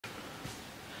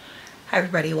Hi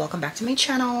everybody, welcome back to my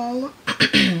channel.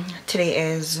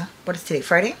 Today is, what is today,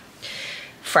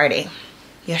 Friday.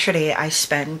 Yesterday I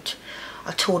spent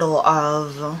a total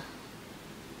of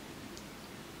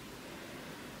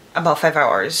about 5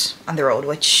 hours on the road,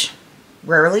 which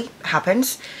rarely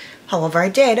happens. However, I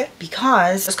did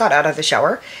because I just got out of the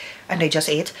shower and I just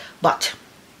ate, but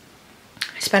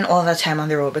I spent all that time on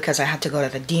the road because I had to go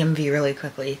to the DMV really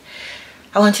quickly.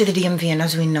 I went to the DMV, and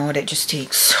as we know it just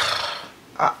takes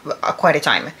quite a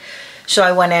time. So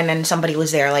I went in and somebody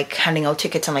was there like handing out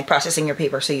tickets and like processing your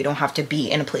paper, so you don't have to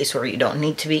be in a place where you don't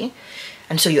need to be,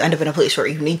 and so you end up in a place where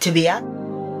you need to be at.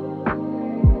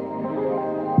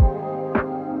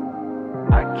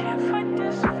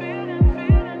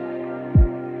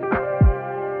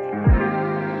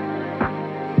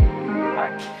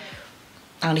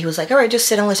 And he was like, all right, just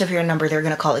sit and listen for your number. They're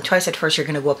gonna call it twice. At first you're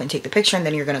gonna go up and take the picture, and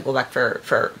then you're gonna go back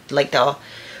for like the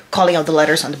calling out the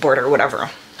letters on the board or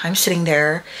whatever. I'm sitting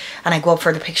there and I go up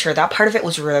for the picture. That part of it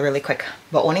was really quick,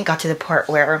 but when it got to the part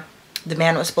where the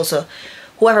man was supposed to,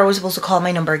 whoever was supposed to call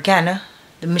my number again,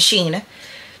 the machine,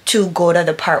 to go to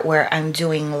the part where I'm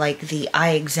doing like the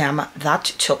eye exam, that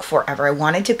took forever. I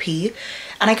wanted to pee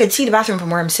and I could see the bathroom from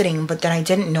where I'm sitting, but then I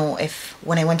didn't know if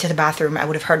when I went to the bathroom I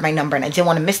would have heard my number, and I didn't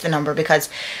want to miss the number because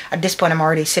at this point I'm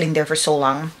already sitting there for so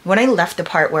long. When I left the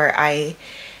part where I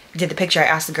did the picture, I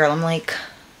asked the girl, I'm like,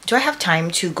 do I have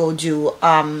time to go to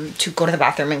the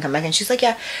bathroom and come back? And she's like,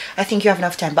 yeah, I think you have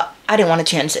enough time. But I didn't want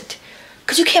to chance it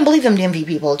because you can't believe them DMV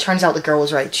people. It turns out the girl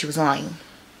was right. She was lying.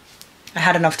 I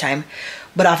had enough time.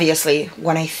 But obviously,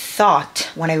 when I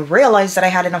realized that I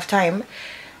had enough time,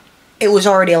 it was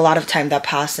already a lot of time that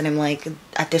passed. And I'm like,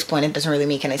 at this point, it doesn't really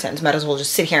make any sense. Might as well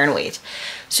just sit here and wait.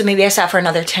 So maybe I sat for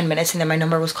another 10 minutes, and then my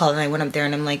number was called, and I went up there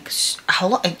and I'm like, how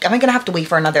long am I going to have to wait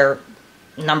for another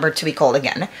number to be called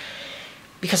again?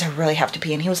 Because I really have to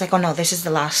pee. And he was like, oh no, this is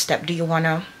the last step. Do you want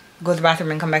to go to the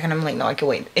bathroom and come back? And I'm like, no, I can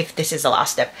wait if this is the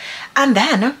last step. And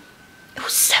then it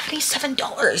was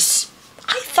 $77.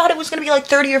 I thought it was going to be like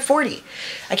 30 or 40.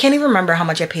 I can't even remember how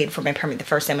much I paid for my permit the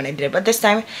first time when I did it. But this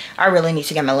time I really need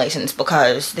to get my license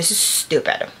because this is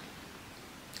stupid.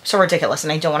 So ridiculous.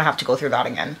 And I don't want to have to go through that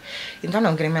again. Even though I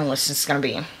know getting my license is going to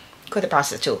be quite the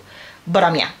process too.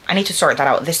 But yeah, I need to sort that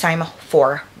out this time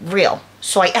for real.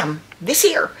 So I am this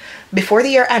year, before the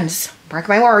year ends, mark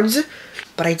my words.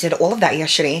 But I did all of that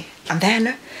yesterday, and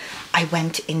then I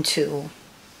went into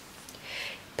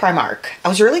Primark. I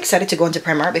was really excited to go into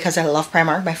Primark because I love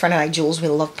Primark. My friend and I, Jules, we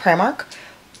love Primark.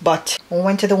 But we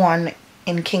went to the one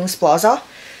in King's Plaza.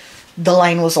 The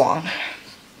line was long.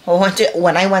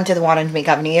 When I went to the one in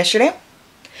Jamaican Avenue yesterday,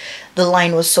 the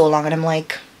line was so long, and I'm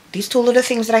like, these two little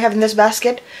things that I have in this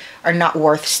basket are not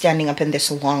worth standing up in this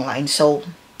long line. So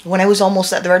when I was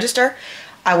almost at the register,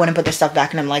 I went and put the stuff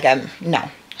back, and I'm like, no.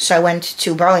 So I went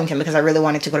to Burlington because I really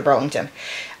wanted to go to Burlington.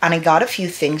 And I got a few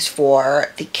things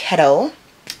for the kettle.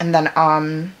 And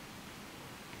then,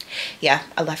 yeah,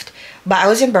 I left. But I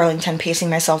was in Burlington pacing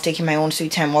myself, taking my own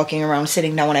sweet time, walking around,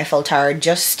 sitting down when I felt tired,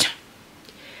 just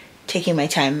taking my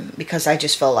time because I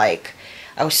just felt like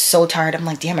I was so tired. I'm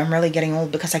like, damn, I'm really getting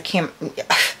old because I can't.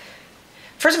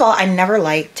 First of all, I never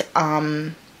liked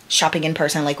shopping in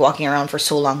person, like walking around for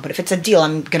so long. But if it's a deal,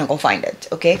 I'm gonna go find it,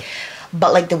 okay?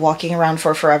 But like the walking around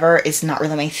for forever is not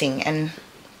really my thing. And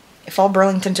if all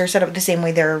Burlingtons are set up the same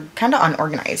way, they're kind of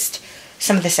unorganized,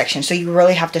 some of the sections. So you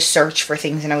really have to search for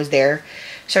things. And I was there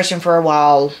searching for a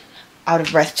while, out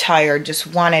of breath, tired, just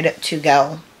wanted to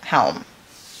go home.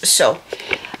 So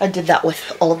I did that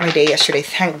with all of my day yesterday.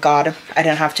 Thank God I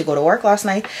didn't have to go to work last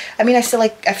night. I mean, I feel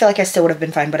like I still would have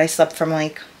been fine, but I slept from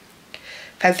like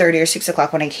 5:30 or 6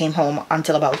 o'clock when I came home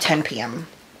until about 10 p.m.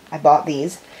 I bought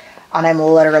these, and I'm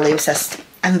literally obsessed.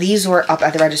 And these were up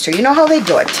at the register. You know how they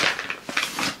do it?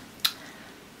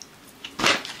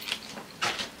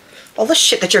 All the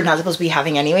shit that you're not supposed to be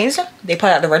having anyways, they put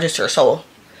at the register, so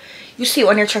you see it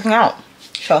when you're checking out.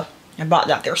 So I bought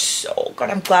that. They're so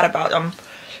good. I'm glad about them.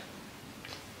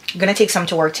 I'm gonna take some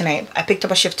to work tonight. I picked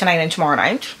up a shift tonight and tomorrow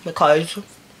night because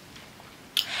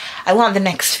I want the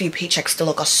next few paychecks to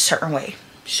look a certain way.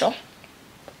 So I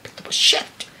picked up a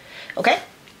shift, okay?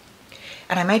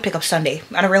 And I might pick up Sunday.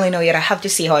 I don't really know yet. I have to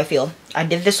see how I feel. I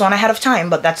did this one ahead of time,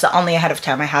 but that's the only ahead of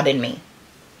time I had in me.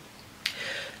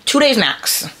 2 days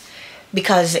max.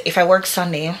 Because if I work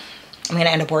Sunday, I'm gonna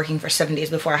end up working for 7 days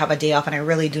before I have a day off, and I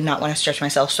really do not want to stretch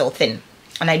myself so thin.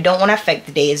 And I don't want to affect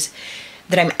the days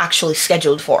that I'm actually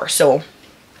scheduled for. So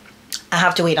I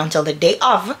have to wait until the day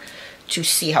of to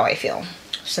see how I feel.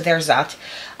 So there's that.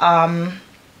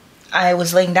 I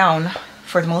was laying down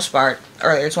for the most part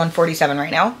earlier. It's 1:47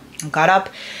 right now. I got up.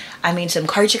 I made some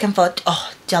curry chicken foot.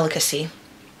 Oh, delicacy.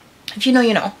 If you know,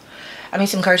 you know. I made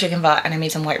some curry chicken pho and I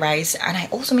made some white rice, and I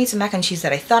also made some mac and cheese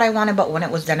that I thought I wanted, but when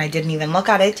it was done I didn't even look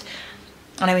at it.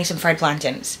 And I made some fried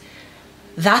plantains.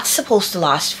 That's supposed to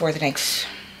last for the next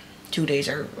 2 days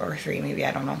or 3 maybe,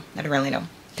 I don't know. I don't really know,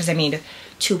 because I made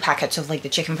 2 packets of like the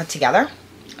chicken put together.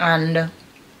 And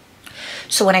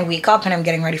so when I wake up and I'm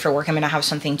getting ready for work, I'm gonna have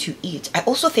something to eat. I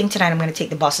also think tonight I'm gonna take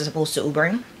the bus as opposed to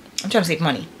Ubering. I'm trying to save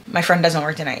money. My friend doesn't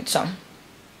work tonight, so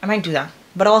I might do that.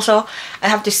 But also I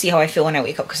have to see how I feel when I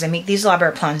wake up, because I make these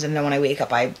elaborate plans and then when I wake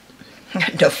up I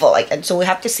don't feel like it, so we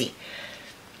have to see.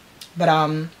 But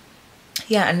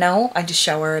yeah, and now I just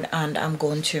showered and I'm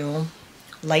going to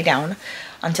lie down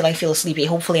until I feel sleepy.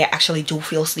 Hopefully I actually do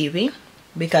feel sleepy,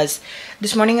 because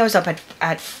this morning I was up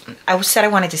I said I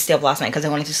wanted to stay up last night because I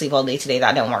wanted to sleep all day today.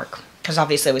 That didn't work, because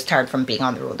obviously I was tired from being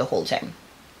on the road the whole time.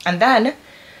 And then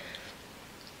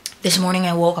this morning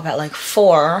I woke up at like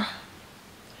 4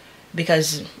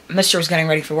 because Mr. was getting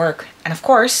ready for work. And of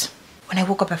course, when I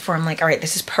woke up at 4, I'm like, all right,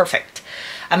 this is perfect.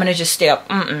 I'm gonna just stay up.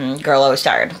 Girl, I was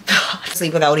tired.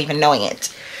 Sleep without even knowing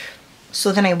it.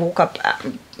 So then I woke up at,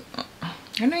 I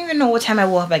don't even know what time I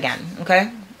woke up again,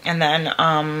 okay? And then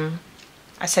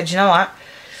I said, you know what?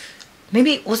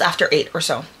 Maybe it was after 8 or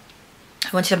so. I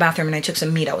went to the bathroom and I took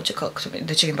some meat out to cook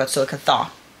the chicken pot so it could thaw.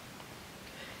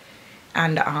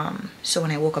 And so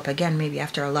when I woke up again, maybe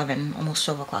after 11, almost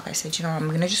 12 o'clock, I said, you know, I'm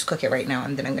gonna just cook it right now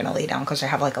and then I'm gonna lay down because I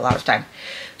have like a lot of time.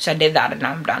 So I did that and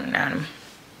now I'm done and I'm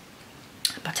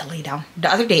about to lay down.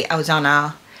 The other day I was on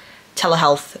a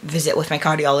telehealth visit with my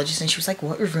cardiologist and she was like,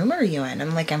 what room are you in?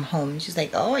 I'm like, I'm home. She's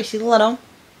like, oh, I see the little.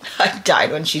 I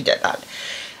died when she did that.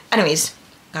 Anyways,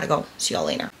 gotta go. See y'all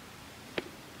later.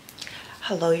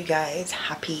 Hello you guys,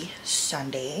 happy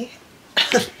Sunday.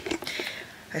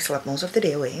 I slept most of the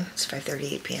day away. It's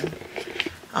 5:38 p.m.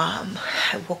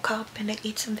 I woke up and I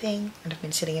ate something and I've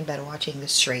been sitting in bed watching The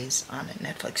Strays on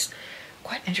Netflix.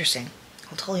 Quite interesting,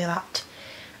 I'll tell you that.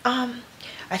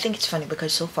 I think it's funny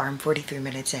because so far I'm 43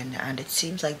 minutes in and it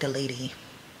seems like the lady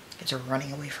is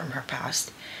running away from her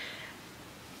past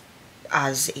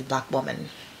as a black woman.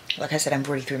 Like I said, I'm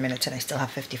 43 minutes and I still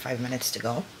have 55 minutes to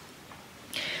go.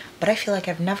 But I feel like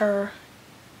I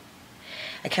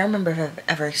can't remember if I've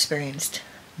ever experienced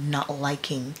not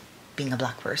liking being a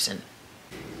black person.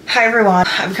 Hi everyone,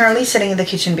 I'm currently sitting in the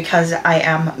kitchen because I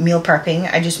am meal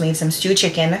prepping. I just made some stewed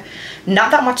chicken,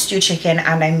 not that much stewed chicken,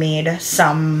 and I made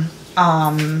some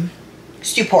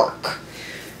stewed pork.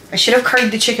 I should have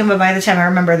curried the chicken, but by the time I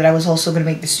remember that I was also going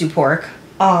to make the stewed pork,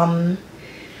 I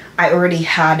already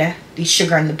had the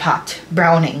sugar in the pot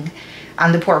browning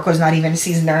and the pork was not even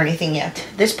seasoned or anything yet.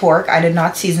 This pork, I did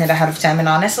not season it ahead of time, and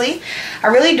honestly, I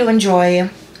really do enjoy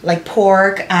like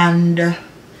pork and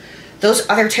those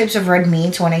other types of red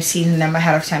meats when I season them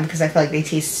ahead of time because I feel like they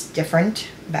taste different,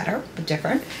 better, but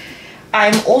different.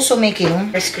 I'm also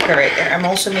making rice cooker right there. I'm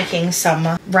also making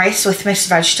some rice with mixed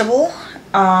vegetable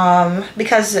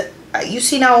because you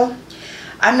see now,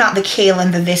 I'm not the kale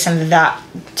and the this and the that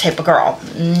type of girl.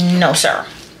 No, sir.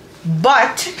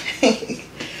 But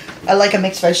I like a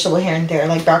mixed vegetable here and there,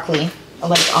 like broccoli, I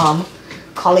like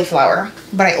cauliflower,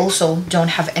 but I also don't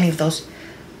have any of those.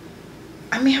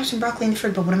 I may have some broccoli in the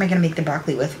fridge, but what am I gonna make the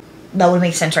broccoli with? That would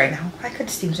make sense right now. I could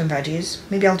steam some veggies.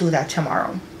 Maybe I'll do that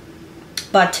tomorrow.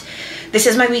 But this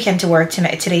is my weekend to work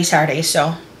tonight. Today's Saturday,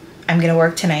 so I'm gonna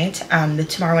work tonight. And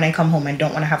tomorrow when I come home, I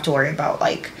don't want to have to worry about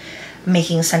like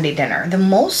making Sunday dinner. The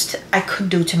most I could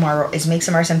do tomorrow is make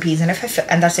some rice and peas, and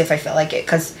that's if I feel like it,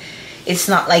 because it's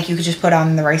not like you could just put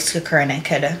on the rice cooker and it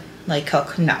could like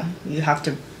cook. No, you have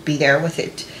to be there with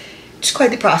it. It's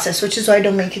quite the process, which is why I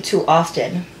don't make it too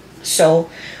often. So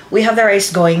we have the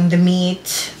rice going, the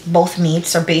meat, both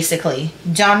meats are basically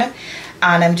done,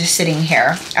 and I'm just sitting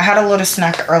here. I had a little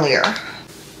snack earlier,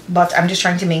 but I'm just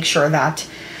trying to make sure that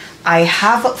I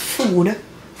have food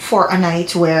for a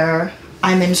night where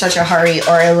I'm in such a hurry,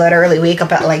 or I literally wake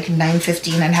up at like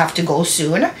 9:15 and have to go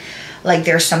soon. Like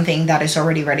there's something that is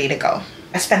already ready to go.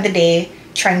 I spent the day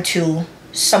trying to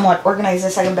somewhat organize the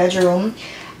second bedroom.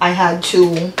 I had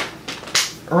to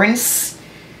rinse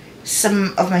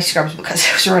some of my scrubs because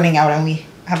I was running out and we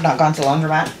have not gone to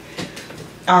laundromat.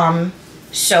 And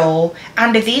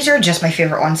these are just my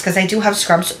favorite ones because I do have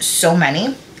scrubs, so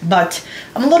many, but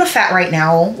I'm a little fat right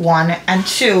now, 1, and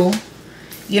 2,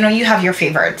 you know, you have your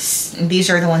favorites. These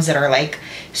are the ones that are like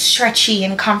stretchy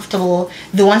and comfortable.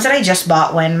 The ones that I just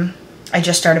bought when I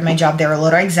just started my job, they were a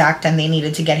little exact and they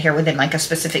needed to get here within like a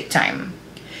specific time.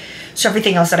 So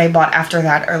everything else that I bought after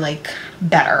that are like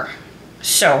better.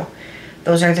 So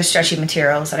those are the stretchy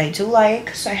materials that I do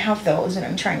like. So I have those and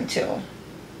I'm trying to,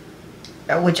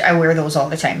 which I wear those all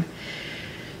the time.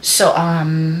 So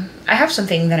I have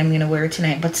something that I'm gonna wear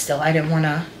tonight, but still I didn't want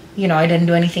to you know, I didn't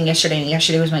do anything yesterday, and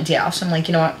yesterday was my day off, so I'm like,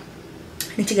 you know what,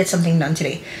 I need to get something done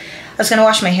today. I was gonna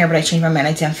wash my hair, but I changed my mind.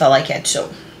 I didn't feel like it,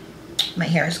 so my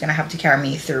hair is gonna have to carry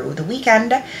me through the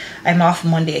weekend. I'm off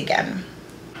Monday again.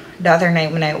 The other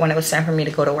night when it was time for me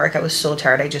to go to work, I was so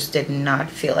tired. I just did not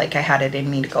feel like I had it in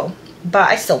me to go. But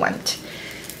I still went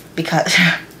because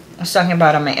I was talking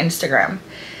about on my Instagram.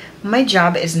 My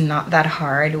job is not that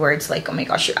hard where it's like, oh my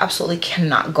gosh, you absolutely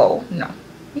cannot go. No,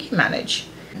 you can manage.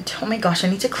 And oh my gosh, I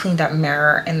need to clean that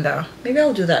mirror in the... Maybe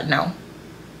I'll do that now.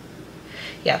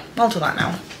 Yeah, I'll do that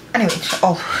now. Anyway,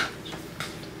 oh.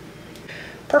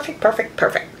 Perfect, perfect,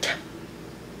 perfect.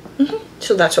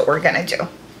 So that's what we're gonna do.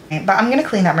 But I'm gonna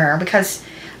clean that mirror because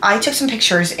I took some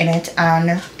pictures in it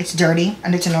and it's dirty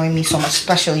and it's annoying me so much,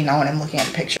 especially now when I'm looking at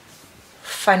the picture.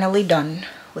 Finally done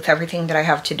with everything that I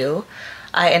have to do.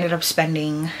 I ended up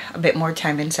spending a bit more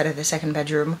time inside of the second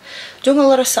bedroom, doing a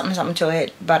little something to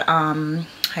it, but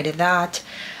I did that.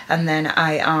 And then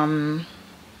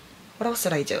what else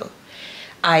did I do?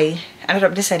 I ended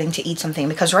up deciding to eat something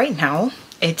because right now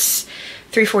it's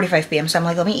 3:45 p.m. so I'm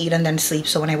like, let me eat and then sleep,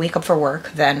 so when I wake up for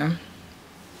work, then,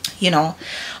 you know,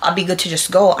 I'll be good to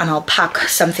just go, and I'll pack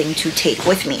something to take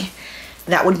with me.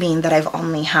 That would mean that I've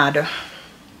only had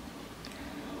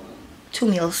 2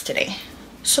 meals today.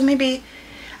 So maybe,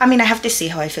 I mean, I have to see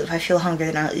how I feel. If I feel hungry,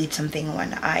 then I'll eat something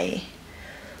when I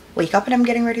wake up and I'm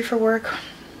getting ready for work.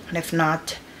 And if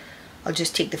not, I'll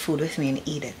just take the food with me and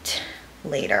eat it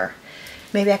later.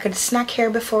 Maybe I could snack here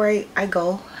before I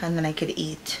go, and then I could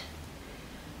eat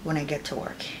when I get to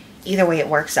work. Either way, it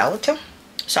works out.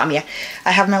 So yeah,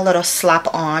 I have my little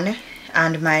slap on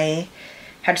and my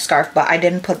headscarf, but I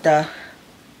didn't put the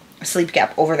sleep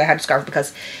cap over the headscarf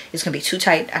because it's gonna be too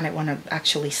tight, and I want to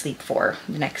actually sleep for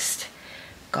the next,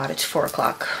 God, it's 4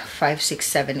 o'clock, 5, 6,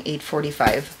 7,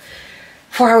 8:45,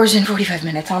 4 hours and 45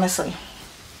 minutes, honestly.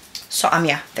 So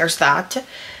yeah, there's that.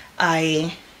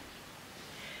 I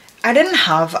didn't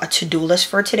have a to-do list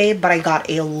for today, but I got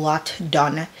a lot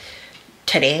done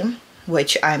today,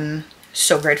 which I'm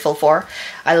so grateful for.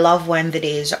 I love when the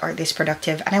days are this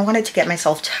productive, and I wanted to get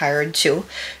myself tired too,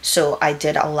 so I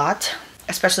did a lot,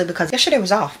 especially because yesterday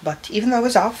was off. But even though I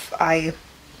was off, I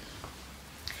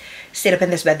stayed up in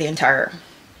this bed the entire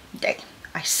day.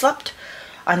 I slept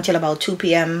until about 2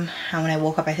 p.m. and when I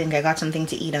woke up, I think I got something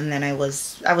to eat, and then I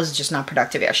was just not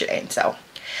productive yesterday, so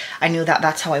I knew that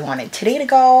that's how I wanted today to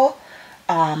go.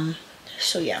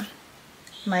 So yeah,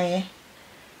 my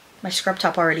scrub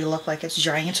top already looked like it's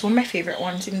drying. It's one of my favorite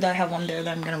ones, even though I have one there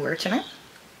that I'm gonna wear tonight.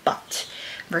 But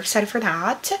I'm very excited for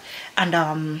that.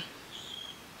 And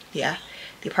yeah,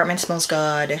 the apartment smells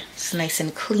good. It's nice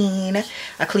and clean.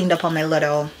 I cleaned up on my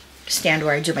little stand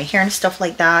where I do my hair and stuff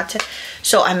like that.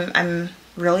 So I'm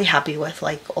really happy with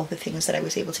like all the things that I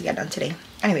was able to get done today.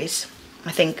 Anyways,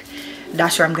 I think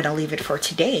that's where I'm gonna leave it for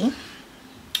today,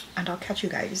 and I'll catch you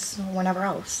guys whenever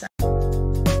else.